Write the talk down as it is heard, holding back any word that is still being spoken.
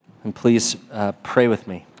And please pray with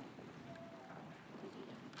me.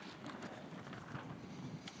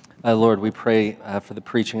 Lord, we pray for the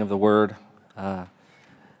preaching of the word,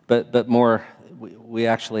 but more, we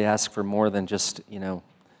actually ask for more than just,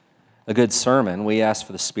 a good sermon. We ask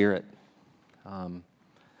for the Spirit.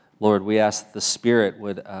 Lord, we ask that the Spirit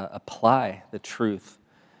would apply the truth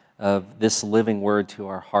of this living word to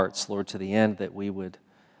our hearts, Lord, to the end that we would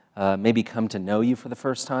maybe come to know you for the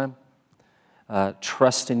first time,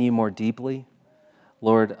 trust in you more deeply.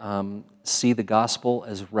 Lord, see the gospel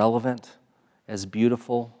as relevant, as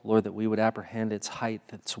beautiful. Lord, that we would apprehend its height,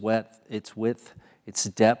 its width, its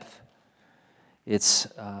depth, its,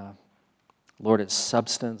 Lord, its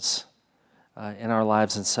substance in our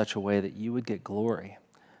lives in such a way that you would get glory.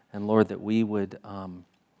 And Lord, that we would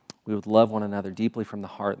love one another deeply from the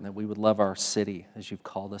heart, and that we would love our city as you've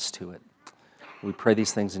called us to it. We pray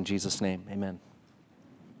these things in Jesus' name. Amen.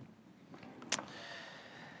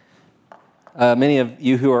 Many of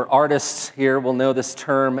you who are artists here will know this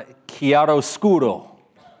term, chiaroscuro.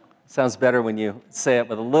 Sounds better when you say it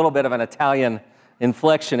with a little bit of an Italian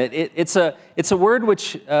inflection. It's a word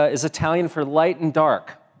which is Italian for light and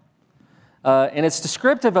dark. And it's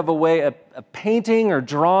descriptive of a way of painting or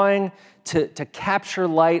drawing to capture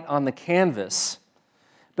light on the canvas.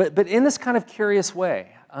 But in this kind of curious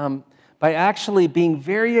way, by actually being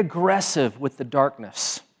very aggressive with the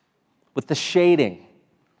darkness, with the shading,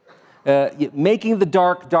 making the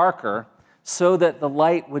dark darker so that the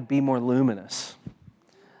light would be more luminous.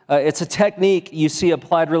 It's a technique you see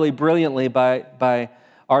applied really brilliantly by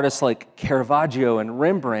artists like Caravaggio and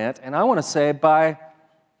Rembrandt, and I want to say by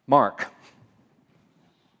Mark.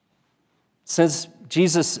 Since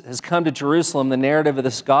Jesus has come to Jerusalem, the narrative of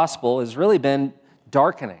this gospel has really been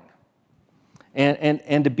darkening.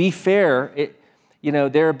 And to be fair,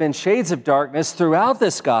 there have been shades of darkness throughout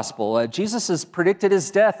this gospel. Jesus has predicted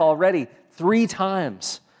his death already 3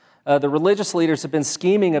 times. The religious leaders have been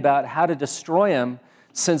scheming about how to destroy him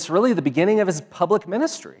since really the beginning of his public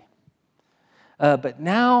ministry. But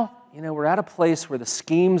now, we're at a place where the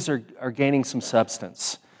schemes are gaining some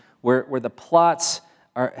substance, where the plots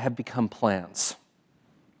have become plans.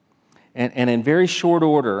 And in very short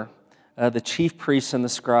order, the chief priests and the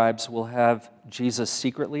scribes will have Jesus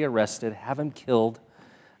secretly arrested, have him killed,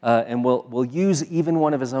 and will use even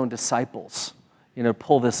one of his own disciples, to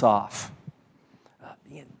pull this off.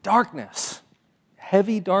 Darkness,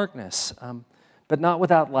 heavy darkness, but not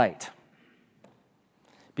without light.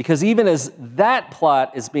 Because even as that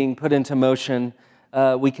plot is being put into motion,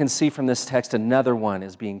 we can see from this text another one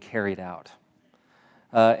is being carried out.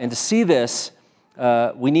 And to see this,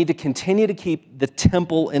 we need to continue to keep the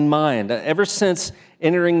temple in mind. Ever since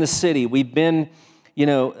entering the city, we've been,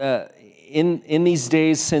 in these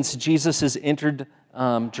days since Jesus has entered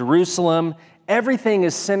Jerusalem, everything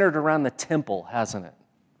is centered around the temple, hasn't it?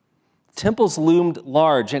 Temples loomed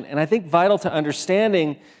large, and I think vital to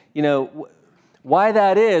understanding, why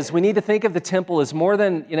that is, we need to think of the temple as more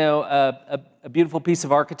than, a beautiful piece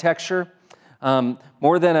of architecture,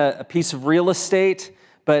 more than a piece of real estate,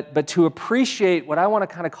 but to appreciate what I want to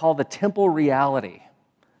kind of call the temple reality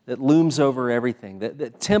that looms over everything. The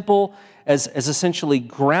temple as essentially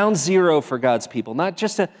ground zero for God's people, not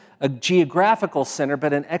just a geographical center,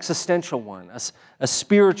 but an existential one, a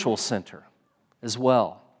spiritual center as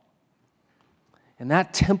well. And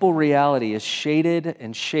that temple reality has shaded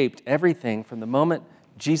and shaped everything from the moment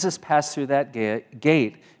Jesus passed through that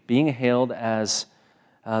gate, being hailed as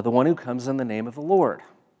the one who comes in the name of the Lord.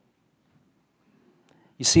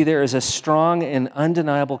 You see, there is a strong and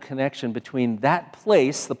undeniable connection between that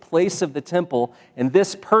place, the place of the temple, and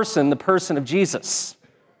this person, the person of Jesus.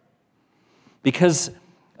 Because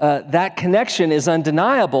that connection is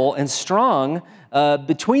undeniable and strong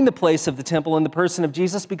between the place of the temple and the person of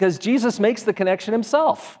Jesus, because Jesus makes the connection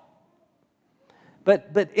himself.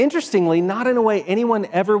 But interestingly, not in a way anyone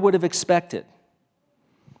ever would have expected.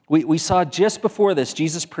 We saw just before this,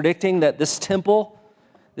 Jesus predicting that this temple,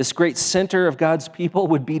 this great center of God's people,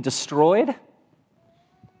 would be destroyed.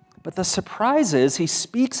 But the surprise is he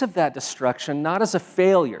speaks of that destruction not as a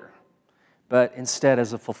failure, but instead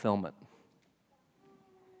as a fulfillment.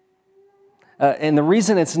 And the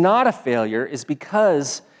reason it's not a failure is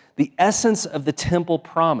because the essence of the temple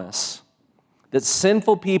promise, that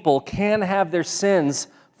sinful people can have their sins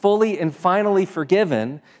fully and finally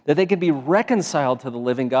forgiven, that they can be reconciled to the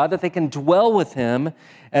living God, that they can dwell with him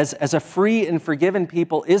as a free and forgiven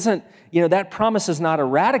people, isn't, that promise is not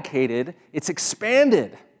eradicated, it's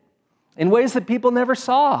expanded in ways that people never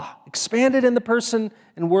saw, expanded in the person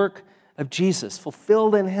and work of Jesus,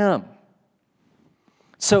 fulfilled in him.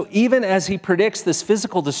 So even as he predicts this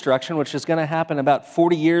physical destruction, which is going to happen about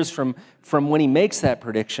 40 years from when he makes that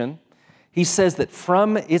prediction, he says that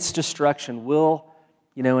from its destruction will,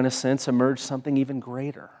 in a sense, emerge something even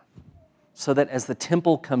greater. So that as the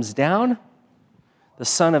temple comes down, the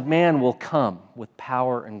Son of Man will come with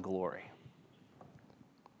power and glory.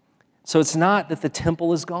 So it's not that the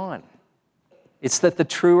temple is gone. It's that the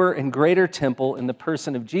truer and greater temple in the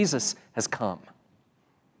person of Jesus has come.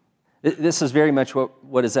 This is very much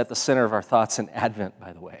what is at the center of our thoughts in Advent,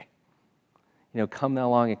 by the way. Come thou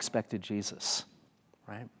long expected Jesus,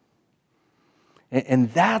 right?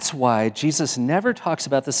 And that's why Jesus never talks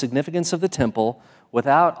about the significance of the temple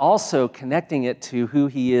without also connecting it to who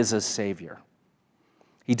he is as Savior.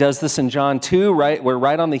 He does this in John 2, right, where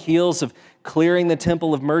right on the heels of clearing the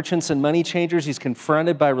temple of merchants and money changers, he's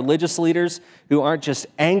confronted by religious leaders who aren't just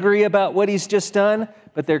angry about what he's just done,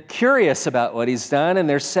 but they're curious about what he's done, and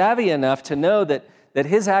they're savvy enough to know that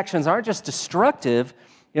his actions aren't just destructive,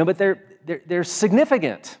 but they're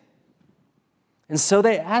significant. And so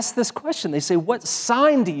they ask this question. They say, what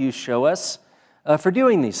sign do you show us for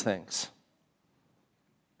doing these things?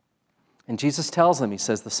 And Jesus tells them, he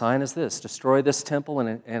says, the sign is this: destroy this temple,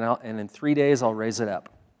 and in 3 days I'll raise it up.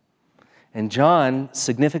 And John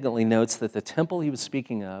significantly notes that the temple he was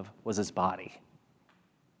speaking of was his body.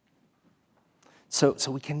 So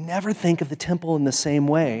we can never think of the temple in the same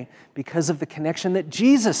way because of the connection that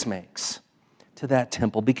Jesus makes to that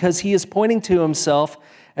temple, because he is pointing to himself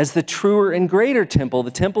as the truer and greater temple.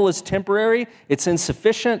 The temple is temporary, it's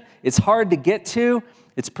insufficient, it's hard to get to,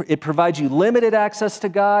 it provides you limited access to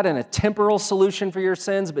God and a temporal solution for your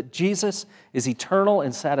sins, but Jesus is eternal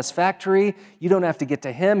and satisfactory. You don't have to get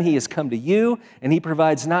to him. He has come to you, and he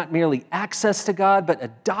provides not merely access to God, but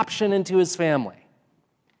adoption into his family.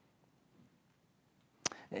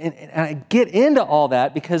 And I get into all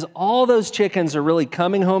that because all those chickens are really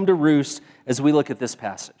coming home to roost as we look at this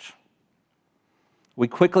passage. We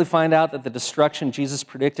quickly find out that the destruction Jesus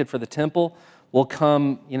predicted for the temple will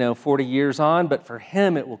come, 40 years on, but for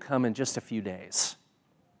him it will come in just a few days.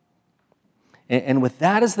 And with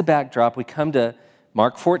that as the backdrop, we come to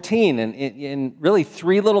Mark 14, and in really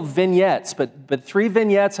 3 little vignettes, but 3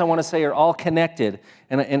 vignettes I want to say are all connected,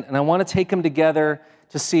 and I want to take them together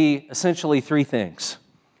to see essentially 3 things: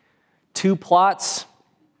 2 plots,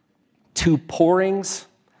 2 pourings,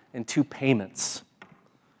 and 2 payments.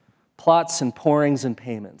 Plots and pourings and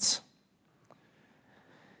payments.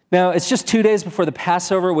 Now, it's just 2 days before the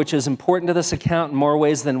Passover, which is important to this account in more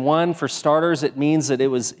ways than one. For starters, it means that it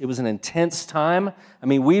was an intense time. I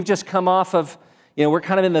mean, we've just come off of, we're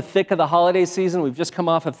kind of in the thick of the holiday season. We've just come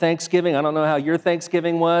off of Thanksgiving. I don't know how your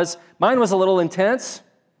Thanksgiving was. Mine was a little intense.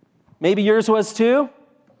 Maybe yours was too.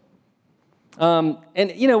 And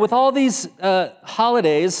with all these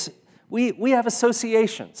holidays, we have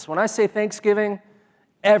associations. When I say Thanksgiving,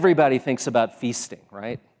 everybody thinks about feasting,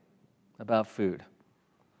 right? About food.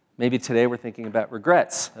 Maybe today we're thinking about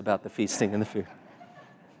regrets about the feasting and the food.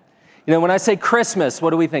 When I say Christmas,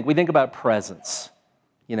 what do we think? We think about presents,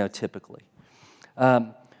 typically.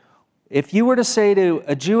 If you were to say to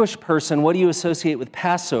a Jewish person, what do you associate with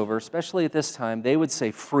Passover, especially at this time, they would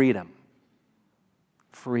say freedom.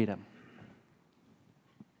 Freedom.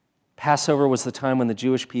 Passover was the time when the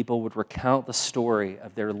Jewish people would recount the story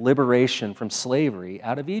of their liberation from slavery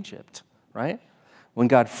out of Egypt, right? When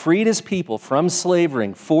God freed his people from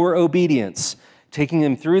slavery for obedience, taking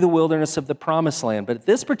them through the wilderness of the Promised Land. But at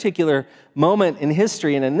this particular moment in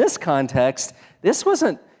history and in this context, this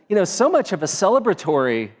wasn't, so much of a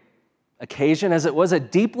celebratory occasion as it was a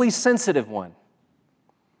deeply sensitive one.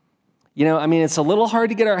 It's a little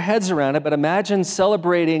hard to get our heads around it, but imagine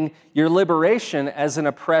celebrating your liberation as an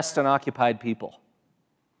oppressed and occupied people.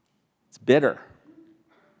 It's bitter.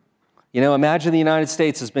 Imagine the United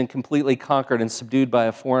States has been completely conquered and subdued by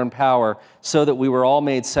a foreign power so that we were all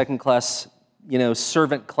made second-class,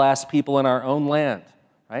 servant-class people in our own land,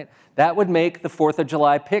 right? That would make the 4th of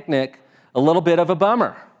July picnic a little bit of a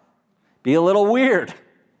bummer, be a little weird,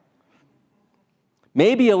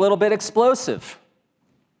 maybe a little bit explosive.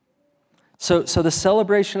 So the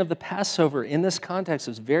celebration of the Passover in this context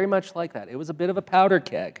was very much like that. It was a bit of a powder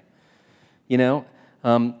keg, It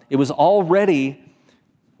was already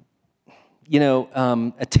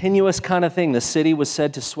a tenuous kind of thing. The city was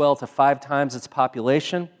said to swell to 5 times its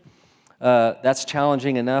population. That's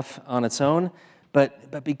challenging enough on its own.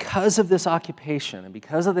 But because of this occupation and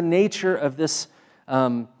because of the nature of this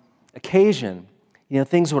occasion,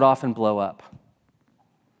 things would often blow up.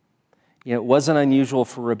 It wasn't unusual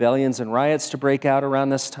for rebellions and riots to break out around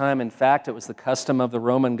this time. In fact, it was the custom of the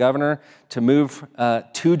Roman governor to move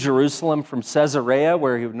to Jerusalem from Caesarea,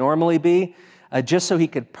 where he would normally be, just so he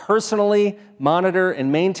could personally monitor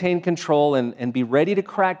and maintain control and be ready to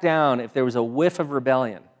crack down if there was a whiff of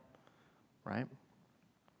rebellion, right?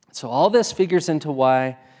 So all this figures into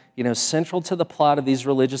why, central to the plot of these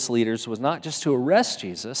religious leaders was not just to arrest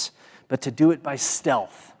Jesus, but to do it by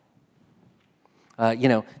stealth.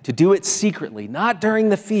 To do it secretly, not during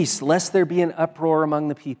the feast, lest there be an uproar among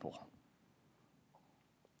the people.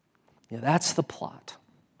 That's the plot.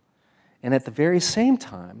 And at the very same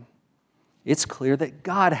time, it's clear that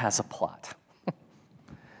God has a plot,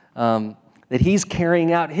 that he's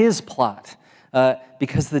carrying out his plot,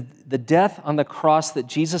 because the death on the cross that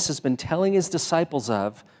Jesus has been telling his disciples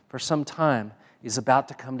of for some time is about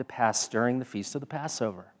to come to pass during the Feast of the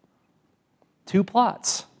Passover. Two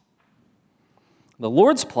plots. The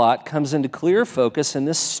Lord's plot comes into clear focus in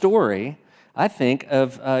this story, I think,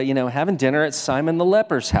 of having dinner at Simon the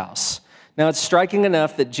leper's house. Now, it's striking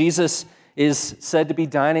enough that Jesus is said to be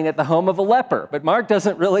dining at the home of a leper, but Mark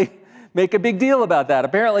doesn't really make a big deal about that.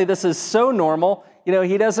 Apparently, this is so normal,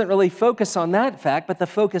 he doesn't really focus on that fact, but the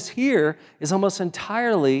focus here is almost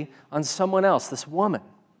entirely on someone else, this woman.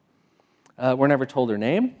 We're never told her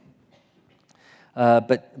name,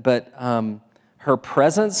 but her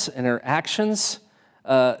presence and her actions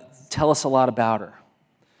tell us a lot about her.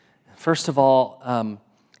 First of all,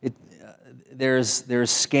 there's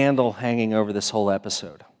scandal hanging over this whole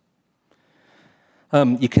episode.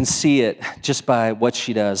 You can see it just by what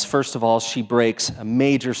she does. First of all, she breaks a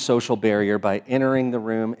major social barrier by entering the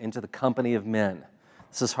room into the company of men.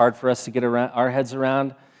 This is hard for us to get our heads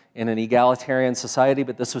around in an egalitarian society,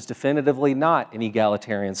 but this was definitively not an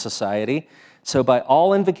egalitarian society. So by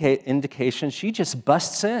all indications, she just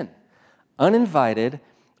busts in, uninvited,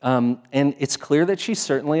 and it's clear that she's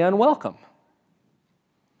certainly unwelcome.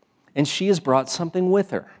 And she has brought something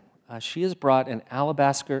with her. She has brought an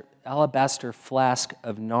alabaster flask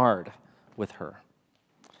of nard with her.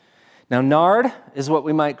 Now, nard is what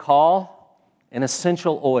we might call an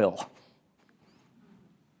essential oil.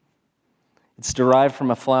 It's derived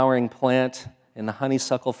from a flowering plant in the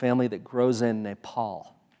honeysuckle family that grows in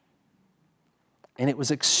Nepal. And it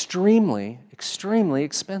was extremely, extremely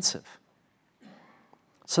expensive.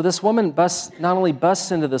 So this woman not only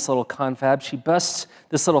busts into this little confab, she busts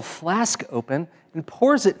this little flask open and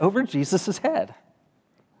pours it over Jesus' head.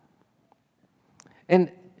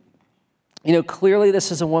 And, clearly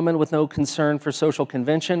this is a woman with no concern for social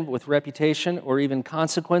convention, with reputation, or even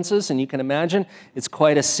consequences. And you can imagine it's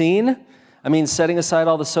quite a scene. I mean, setting aside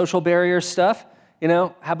all the social barrier stuff,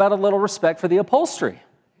 how about a little respect for the upholstery,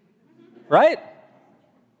 right?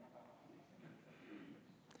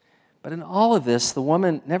 But in all of this, the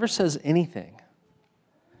woman never says anything.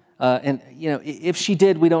 If she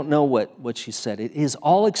did, we don't know what she said. It is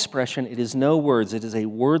all expression. It is no words. It is a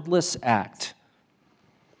wordless act.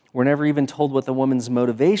 We're never even told what the woman's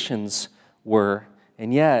motivations were,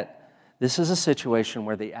 and yet this is a situation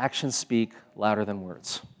where the actions speak louder than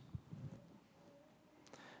words.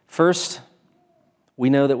 First, we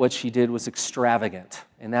know that what she did was extravagant,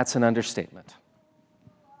 and that's an understatement.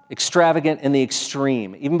 Extravagant in the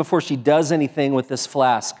extreme. Even before she does anything with this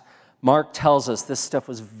flask, Mark tells us this stuff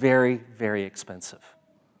was very, very expensive.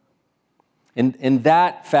 And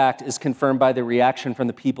that fact is confirmed by the reaction from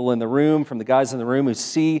the people in the room, from the guys in the room who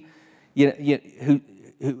see,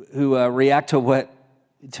 who react to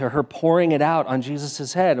her pouring it out on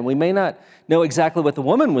Jesus' head. And we may not know exactly what the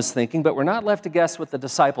woman was thinking, but we're not left to guess what the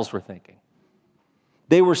disciples were thinking.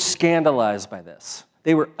 They were scandalized by this.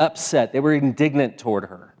 They were upset. They were indignant toward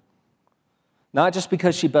her. Not just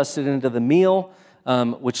because she busted into the meal,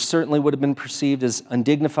 which certainly would have been perceived as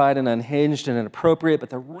undignified and unhinged and inappropriate, but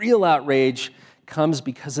the real outrage comes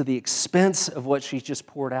because of the expense of what she just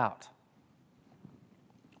poured out,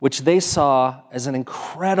 which they saw as an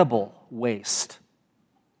incredible waste.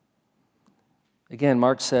 Again,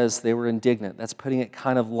 Mark says they were indignant. That's putting it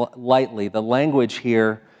kind of lightly. The language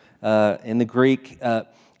here in the Greek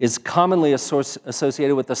is commonly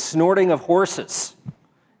associated with the snorting of horses.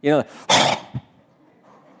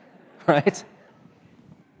 Right?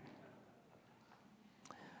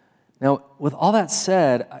 Now, with all that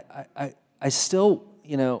said, I still,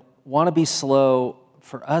 want to be slow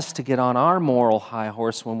for us to get on our moral high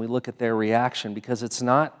horse when we look at their reaction, because it's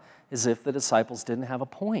not as if the disciples didn't have a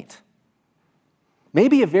point.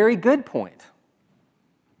 Maybe a very good point.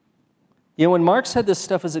 When Mark said this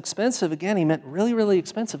stuff is expensive, again, he meant really, really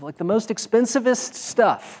expensive, like the most expensivest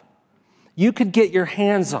stuff you could get your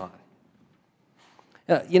hands on.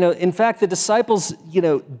 In fact, the disciples,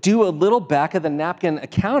 do a little back of the napkin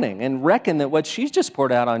accounting and reckon that what she's just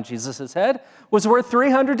poured out on Jesus' head was worth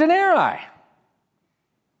 300 denarii.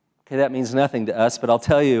 Okay, that means nothing to us, but I'll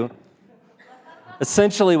tell you,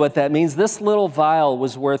 Essentially what that means, this little vial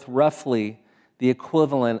was worth roughly the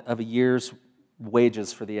equivalent of a year's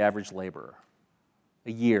wages for the average laborer.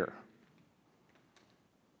 A year.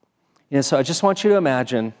 So I just want you to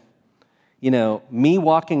imagine, me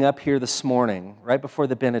walking up here this morning, right before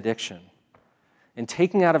the benediction, and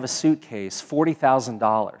taking out of a suitcase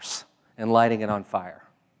 $40,000 and lighting it on fire.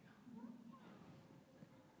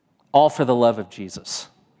 All for the love of Jesus.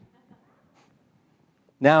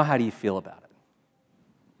 Now, how do you feel about it?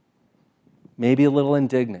 Maybe a little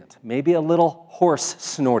indignant, maybe a little horse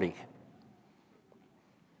snorty.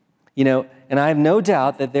 And I have no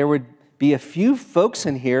doubt that there would be a few folks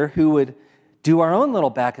in here who would do our own little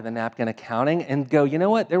back of the napkin accounting and go, you know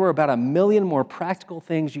what, there were about 1 million more practical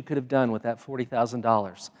things you could have done with that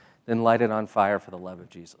 $40,000 than light it on fire for the love of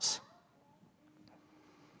Jesus.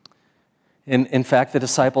 In fact, the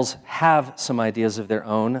disciples have some ideas of their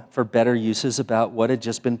own for better uses about what had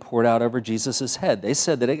just been poured out over Jesus' head. They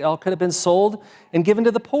said that it all could have been sold and given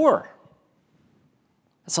to the poor.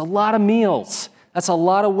 That's a lot of meals. That's a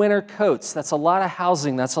lot of winter coats. That's a lot of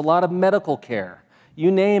housing. That's a lot of medical care.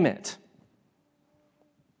 You name it.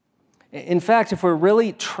 In fact, if we're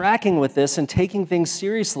really tracking with this and taking things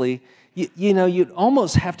seriously, you'd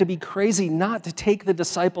almost have to be crazy not to take the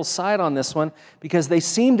disciples' side on this one, because they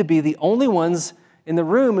seem to be the only ones in the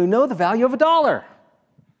room who know the value of $1.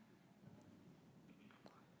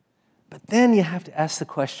 But then you have to ask the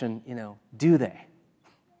question, do they?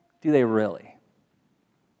 Do they really?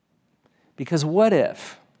 Because what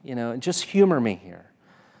if, and just humor me here,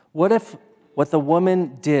 what if what the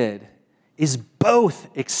woman did is both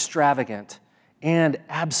extravagant and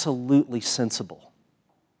absolutely sensible?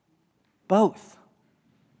 Both.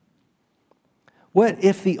 What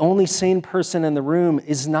if the only sane person in the room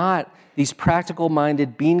is not these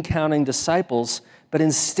practical-minded, bean-counting disciples, but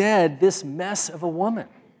instead this mess of a woman?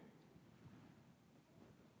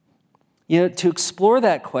 To explore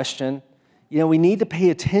that question, we need to pay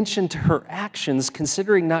attention to her actions,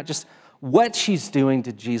 considering not just what she's doing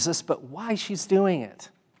to Jesus, but why she's doing it.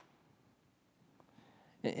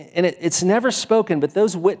 And it's never spoken, but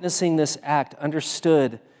those witnessing this act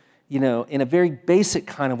understood, in a very basic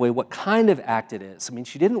kind of way, what kind of act it is. I mean,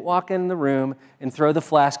 she didn't walk in the room and throw the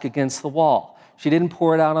flask against the wall. She didn't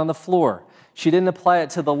pour it out on the floor. She didn't apply it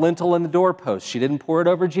to the lintel and the doorpost. She didn't pour it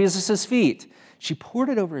over Jesus' feet. She poured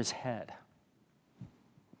it over his head.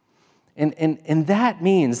 And that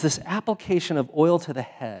means this application of oil to the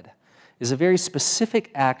head is a very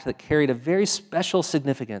specific act that carried a very special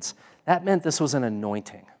significance. That meant this was an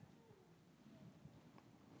anointing,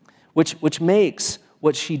 which makes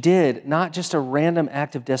what she did not just a random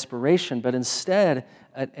act of desperation, but instead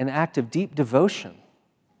an act of deep devotion,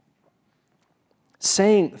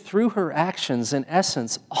 saying through her actions, in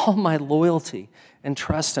essence, all my loyalty and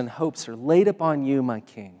trust and hopes are laid upon you, my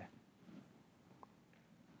King.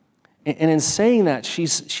 And in saying that,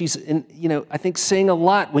 she's I think saying a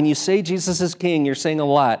lot. When you say Jesus is king, you're saying a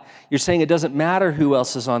lot. You're saying it doesn't matter who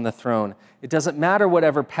else is on the throne. It doesn't matter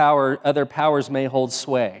whatever power, other powers may hold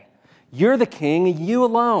sway. You're the king, you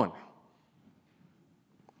alone.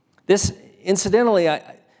 This, incidentally,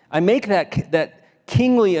 I make that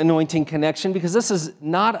kingly anointing connection because this is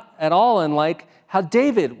not at all unlike how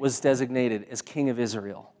David was designated as king of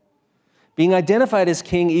Israel, being identified as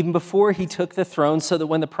king even before he took the throne, so that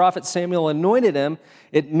when the prophet Samuel anointed him,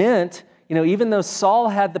 it meant, even though Saul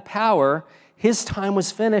had the power, his time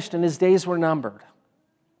was finished and his days were numbered.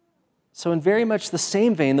 So in very much the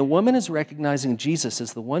same vein, the woman is recognizing Jesus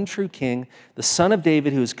as the one true king, the son of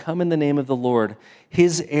David who has come in the name of the Lord,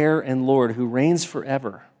 his heir and Lord who reigns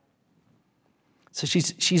forever. So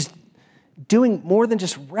she's doing more than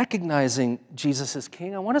just recognizing Jesus as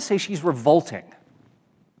king. I want to say she's revolting.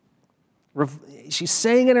 She's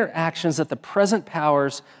saying in her actions that the present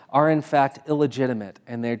powers are in fact illegitimate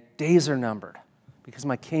and their days are numbered because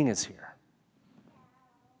my king is here.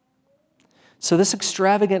 So this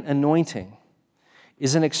extravagant anointing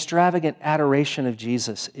is an extravagant adoration of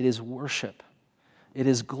Jesus. It is worship. It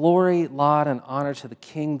is glory, laud, and honor to the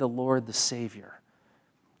King, the Lord, the Savior.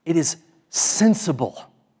 It is sensible.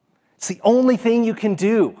 It's the only thing you can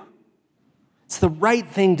do. It's the right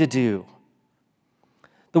thing to do.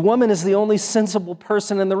 The woman is the only sensible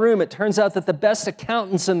person in the room. It turns out that the best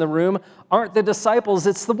accountants in the room aren't the disciples,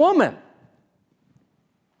 it's the woman.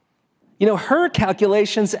 Her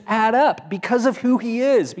calculations add up because of who he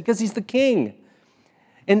is, because he's the king.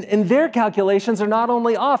 And their calculations are not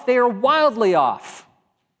only off, they are wildly off.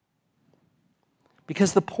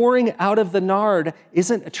 Because the pouring out of the nard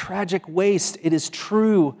isn't a tragic waste, it is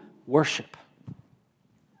true worship.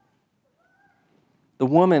 The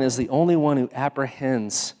woman is the only one who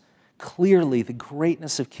apprehends clearly the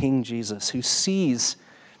greatness of King Jesus, who sees,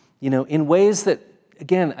 in ways that,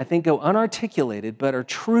 again, I think go unarticulated but are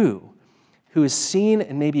true, who has seen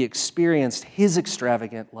and maybe experienced his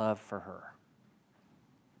extravagant love for her.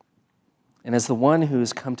 And as the one who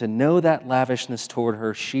has come to know that lavishness toward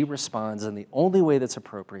her, she responds in the only way that's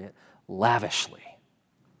appropriate, lavishly.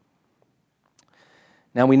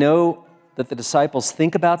 Now we know that the disciples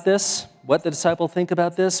think about this, what the disciples think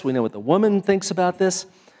about this. We know what the woman thinks about this.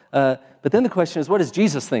 But then the question is, what does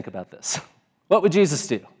Jesus think about this? What would Jesus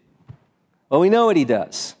do? Well, we know what he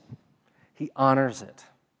does. He honors it.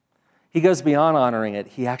 He goes beyond honoring it.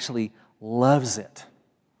 He actually loves it.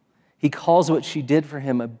 He calls what she did for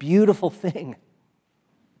him a beautiful thing.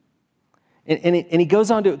 And he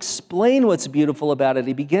goes on to explain what's beautiful about it.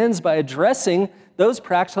 He begins by addressing those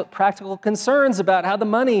practical concerns about how the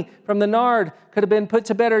money from the nard could have been put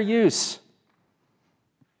to better use.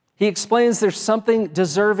 He explains there's something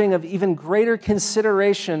deserving of even greater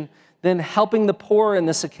consideration than helping the poor in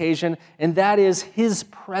this occasion, and that is his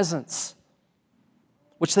presence,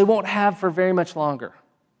 which they won't have for very much longer.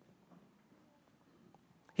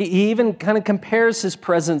 He even kind of compares his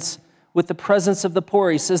presence with the presence of the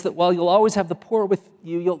poor. He says that while you'll always have the poor with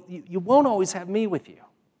you, you won't always have me with you.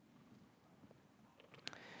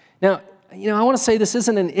 Now, I want to say this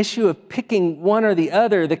isn't an issue of picking one or the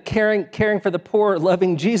other, the caring for the poor,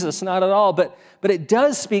 loving Jesus, not at all, but it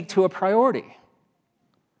does speak to a priority.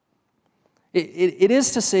 It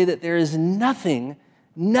is to say that there is nothing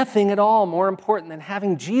at all more important than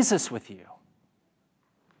having Jesus with you.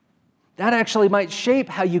 That actually might shape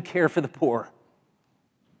how you care for the poor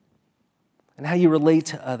and how you relate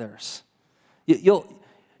to others.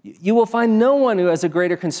 You will find no one who has a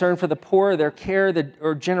greater concern for the poor, their care,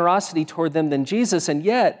 or generosity toward them than Jesus, and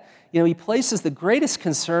yet, he places the greatest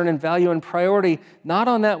concern and value and priority not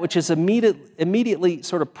on that which is immediately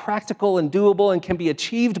sort of practical and doable and can be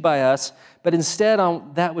achieved by us, but instead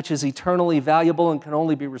on that which is eternally valuable and can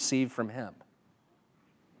only be received from him.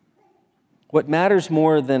 What matters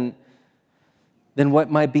more than what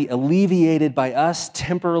might be alleviated by us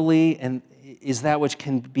temporarily and is that which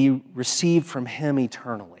can be received from him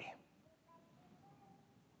eternally.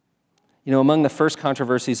 Among the first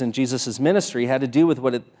controversies in Jesus' ministry had to do with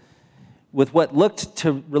what looked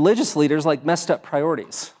to religious leaders like messed up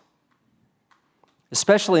priorities,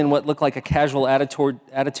 especially in what looked like a casual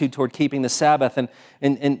attitude toward keeping the Sabbath.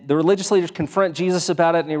 And the religious leaders confront Jesus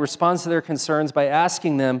about it, and he responds to their concerns by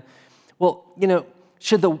asking them, well,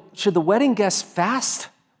 should the wedding guests fast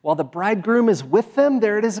while the bridegroom is with them?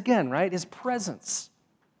 There it is again, right? His presence.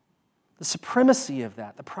 The supremacy of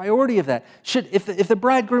that, the priority of that. If the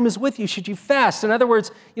bridegroom is with you, should you fast? In other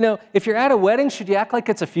words, if you're at a wedding, should you act like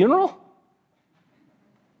it's a funeral?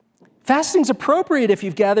 Fasting's appropriate if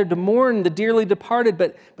you've gathered to mourn the dearly departed,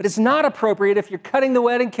 but it's not appropriate if you're cutting the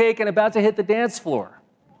wedding cake and about to hit the dance floor.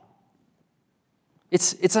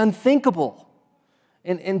 It's unthinkable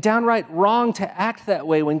and downright wrong to act that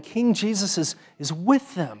way when King Jesus is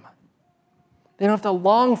with them. They don't have to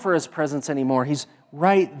long for his presence anymore. He's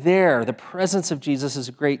right there. The presence of Jesus is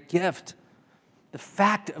a great gift. The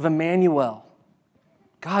fact of Emmanuel,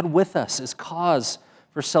 God with us, is cause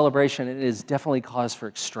for celebration. It is definitely cause for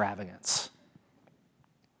extravagance.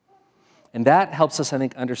 And that helps us, I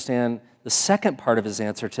think, understand the second part of his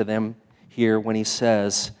answer to them here when he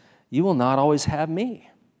says, "You will not always have me."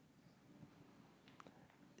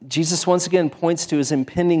 Jesus once again points to his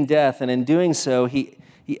impending death, and in doing so, he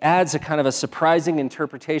adds a kind of a surprising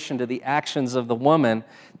interpretation to the actions of the woman,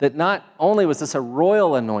 that not only was this a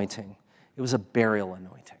royal anointing, it was a burial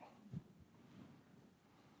anointing.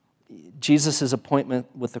 Jesus' appointment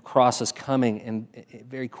with the cross is coming and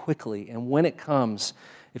very quickly, and when it comes,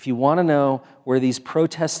 if you want to know where these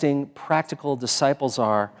protesting, practical disciples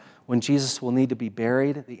are when Jesus will need to be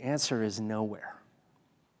buried, the answer is nowhere.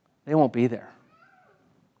 They won't be there.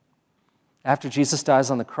 After Jesus dies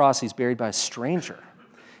on the cross, he's buried by a stranger.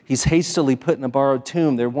 He's hastily put in a borrowed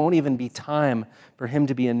tomb. There won't even be time for him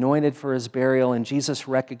to be anointed for his burial, and Jesus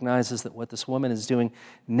recognizes that what this woman is doing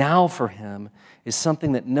now for him is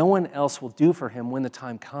something that no one else will do for him when the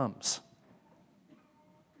time comes.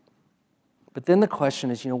 But then the question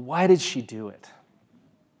is, why did she do it?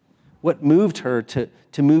 What moved her to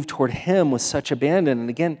move toward him with such abandon? And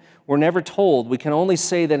again, we're never told. We can only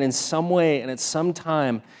say that in some way and at some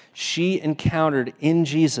time, she encountered in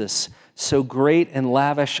Jesus so great and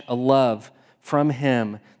lavish a love from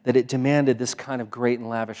him that it demanded this kind of great and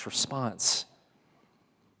lavish response.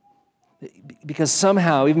 Because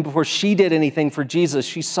somehow, even before she did anything for Jesus,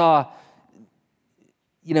 she saw,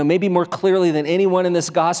 maybe more clearly than anyone in this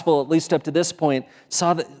gospel, at least up to this point,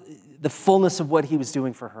 saw the fullness of what he was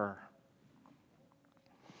doing for her.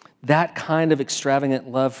 That kind of extravagant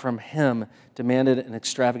love from him demanded an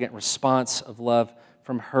extravagant response of love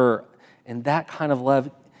from her. And that kind of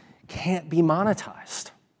love can't be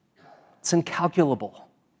monetized. It's incalculable.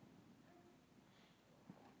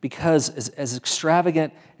 Because as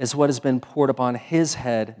extravagant as what has been poured upon his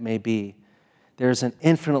head may be, there's an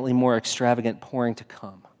infinitely more extravagant pouring to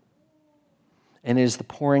come. And it is the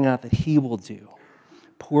pouring out that he will do,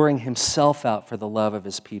 pouring himself out for the love of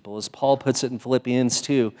his people. As Paul puts it in Philippians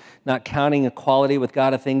 2, not counting equality with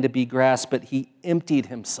God a thing to be grasped, but he emptied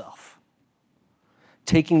himself,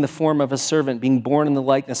 taking the form of a servant, being born in the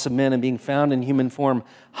likeness of men, and being found in human form,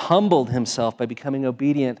 humbled himself by becoming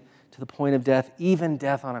obedient to the point of death, even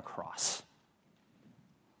death on a cross.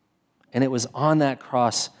 And it was on that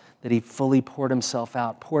cross that he fully poured himself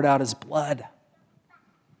out, poured out his blood,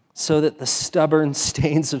 so that the stubborn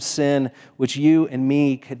stains of sin, which you and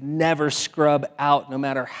me could never scrub out, no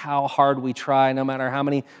matter how hard we try, no matter how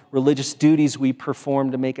many religious duties we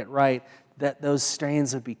perform to make it right, that those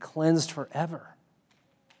stains would be cleansed forever.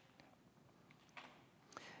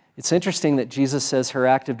 It's interesting that Jesus says her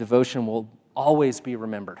act of devotion will always be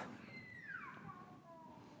remembered.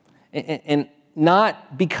 And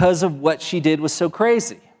not because of what she did was so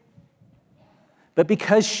crazy, but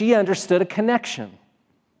because she understood a connection.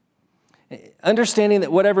 Understanding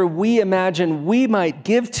that whatever we imagine we might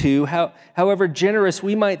give to, however generous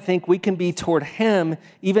we might think we can be toward him,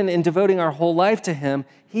 even in devoting our whole life to him,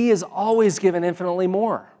 he is always given infinitely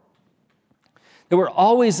more. That we're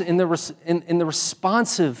always in the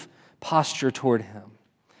responsive posture toward him,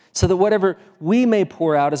 so that whatever we may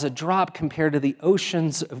pour out is a drop compared to the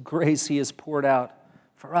oceans of grace he has poured out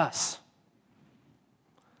for us.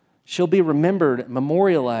 She'll be remembered,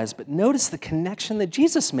 memorialized, but notice the connection that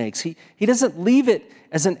Jesus makes. He doesn't leave it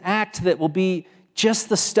as an act that will be just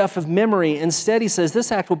the stuff of memory. Instead, he says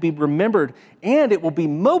this act will be remembered and it will be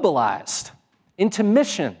mobilized into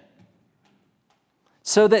mission.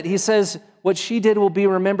 So that he says what she did will be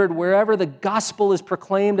remembered wherever the gospel is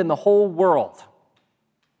proclaimed in the whole world.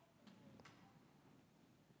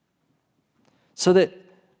 So that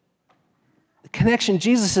the connection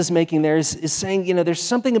Jesus is making there is saying, there's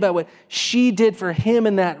something about what she did for him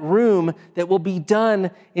in that room that will be done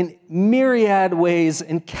in myriad ways,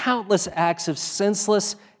 in countless acts of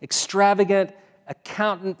senseless, extravagant,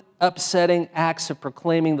 accountant upsetting acts of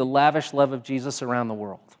proclaiming the lavish love of Jesus around the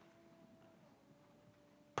world.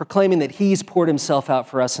 Proclaiming that he's poured himself out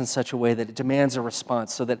for us in such a way that it demands a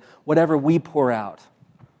response, so that whatever we pour out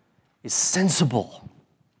is sensible,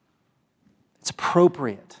 it's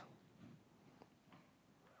appropriate.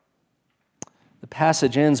 The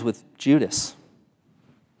passage ends with Judas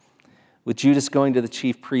going to the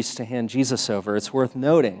chief priest to hand Jesus over. It's worth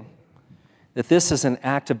noting that this is an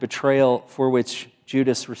act of betrayal for which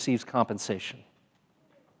Judas receives compensation.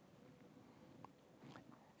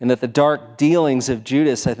 And that the dark dealings of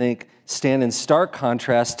Judas, I think, stand in stark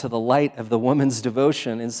contrast to the light of the woman's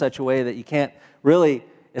devotion in such a way that you can't really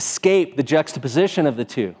escape the juxtaposition of the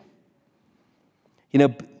two.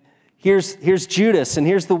 Here's Judas and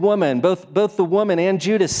here's the woman. Both the woman and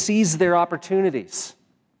Judas seize their opportunities.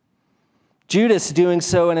 Judas doing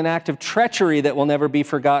so in an act of treachery that will never be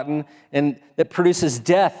forgotten and that produces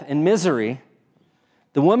death and misery.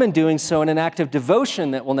 The woman doing so in an act of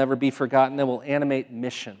devotion that will never be forgotten, that will animate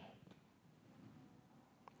mission.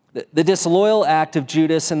 The disloyal act of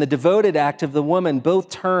Judas and the devoted act of the woman both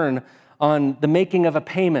turn on the making of a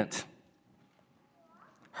payment.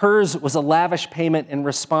 Hers was a lavish payment in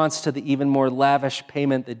response to the even more lavish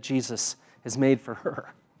payment that Jesus has made for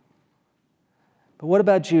her. But what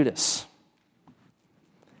about Judas?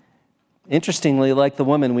 Interestingly, like the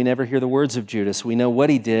woman, we never hear the words of Judas. We know what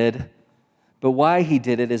he did, but why he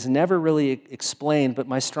did it is never really explained. But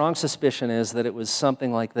my strong suspicion is that it was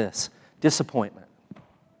something like this: disappointment.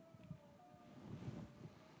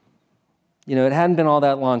 It hadn't been all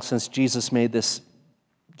that long since Jesus made this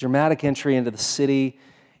dramatic entry into the city,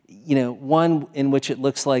 one in which it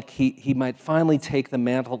looks like he might finally take the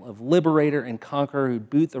mantle of liberator and conqueror who'd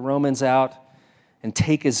boot the Romans out and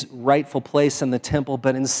take his rightful place in the temple.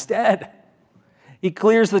 But instead, he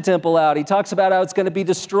clears the temple out. He talks about how it's going to be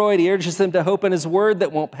destroyed. He urges them to hope in his word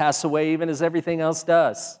that won't pass away, even as everything else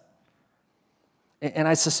does. And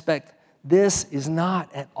I suspect this is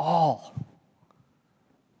not at all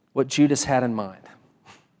what Judas had in mind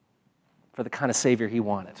for the kind of Savior he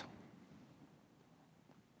wanted.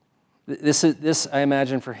 This, I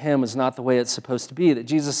imagine, for him is not the way it's supposed to be, that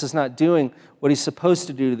Jesus is not doing what he's supposed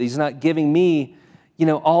to do, that he's not giving me,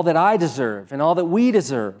 all that I deserve and all that we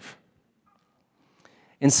deserve.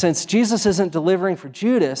 And since Jesus isn't delivering for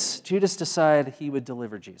Judas, Judas decided he would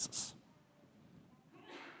deliver Jesus.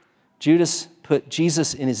 Judas put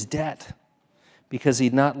Jesus in his debt because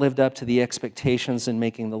he'd not lived up to the expectations in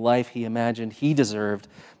making the life he imagined he deserved,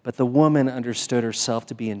 but the woman understood herself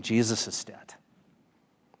to be in Jesus' debt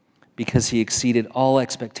because he exceeded all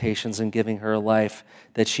expectations in giving her a life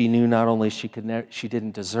that she knew not only she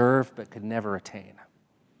didn't deserve, but could never attain.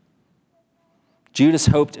 Judas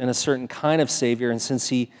hoped in a certain kind of Savior, and since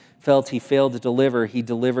he felt he failed to deliver, he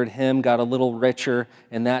delivered him, got a little richer,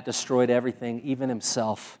 and that destroyed everything, even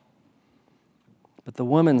himself. But the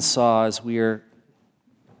woman saw, as we are,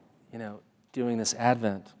 doing this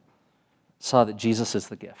Advent, saw that Jesus is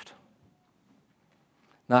the gift.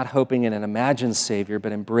 Not hoping in an imagined Savior,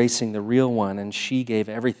 but embracing the real one, and she gave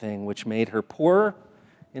everything, which made her poorer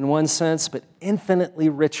in one sense, but infinitely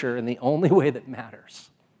richer in the only way that matters,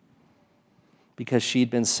 because she'd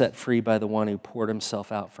been set free by the one who poured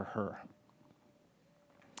himself out for her.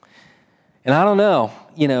 And I don't know,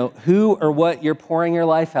 who or what you're pouring your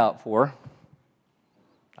life out for.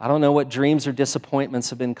 I don't know what dreams or disappointments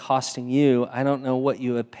have been costing you. I don't know what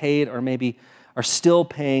you have paid or maybe are still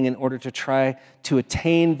paying in order to try to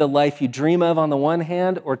attain the life you dream of on the one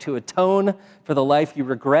hand, or to atone for the life you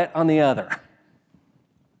regret on the other.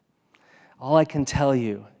 All I can tell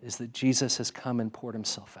you is that Jesus has come and poured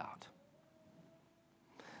himself out.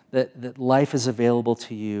 That life is available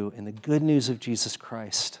to you in the good news of Jesus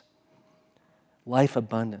Christ. Life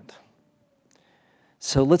abundant.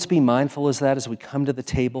 So let's be mindful of that as we come to the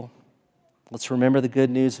table. Let's remember the good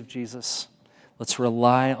news of Jesus. Let's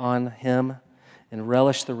rely on him and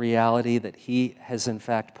relish the reality that he has in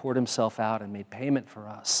fact poured himself out and made payment for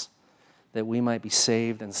us, that we might be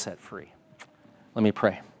saved and set free. Let me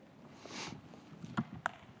pray.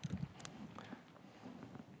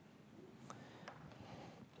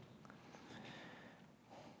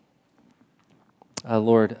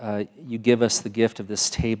 Lord, you give us the gift of this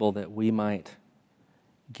table that we might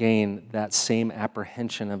gain that same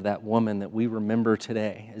apprehension of that woman that we remember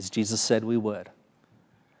today, as Jesus said we would.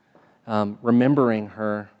 Remembering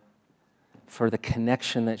her for the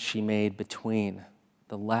connection that she made between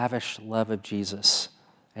the lavish love of Jesus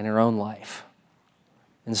and her own life.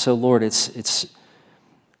 And so, Lord, it's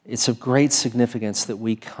of great significance that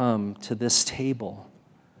we come to this table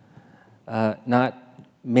not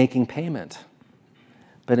making payment,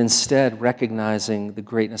 but instead recognizing the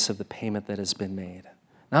greatness of the payment that has been made.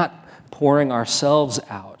 Not pouring ourselves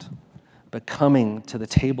out, but coming to the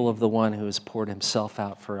table of the one who has poured himself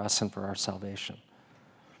out for us and for our salvation.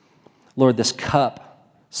 Lord, this cup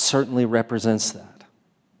certainly represents that.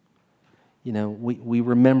 We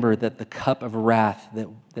remember that the cup of wrath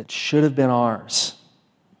that should have been ours,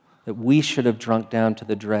 that we should have drunk down to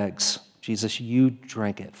the dregs, Jesus, you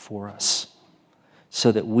drank it for us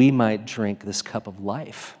so that we might drink this cup of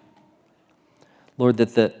life. Lord,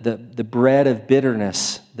 that the bread of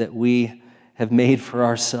bitterness that we have made for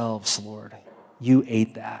ourselves, Lord, you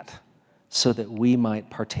ate that so that we might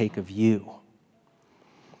partake of you.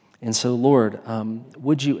 And so, Lord,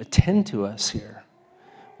 would you attend to us here?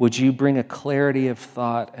 Would you bring a clarity of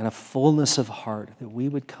thought and a fullness of heart that we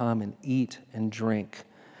would come and eat and drink,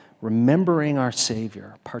 remembering our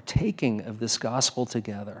Savior, partaking of this gospel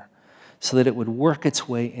together, so that it would work its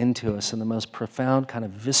way into us in the most profound kind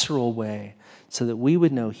of visceral way, so that we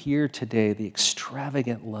would know here today the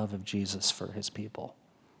extravagant love of Jesus for his people,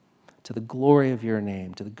 to the glory of your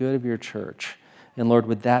name, to the good of your church. And Lord,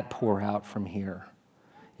 would that pour out from here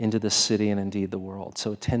into the city and indeed the world.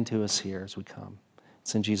 So attend to us here as we come.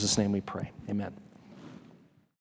 It's in Jesus' name we pray. Amen.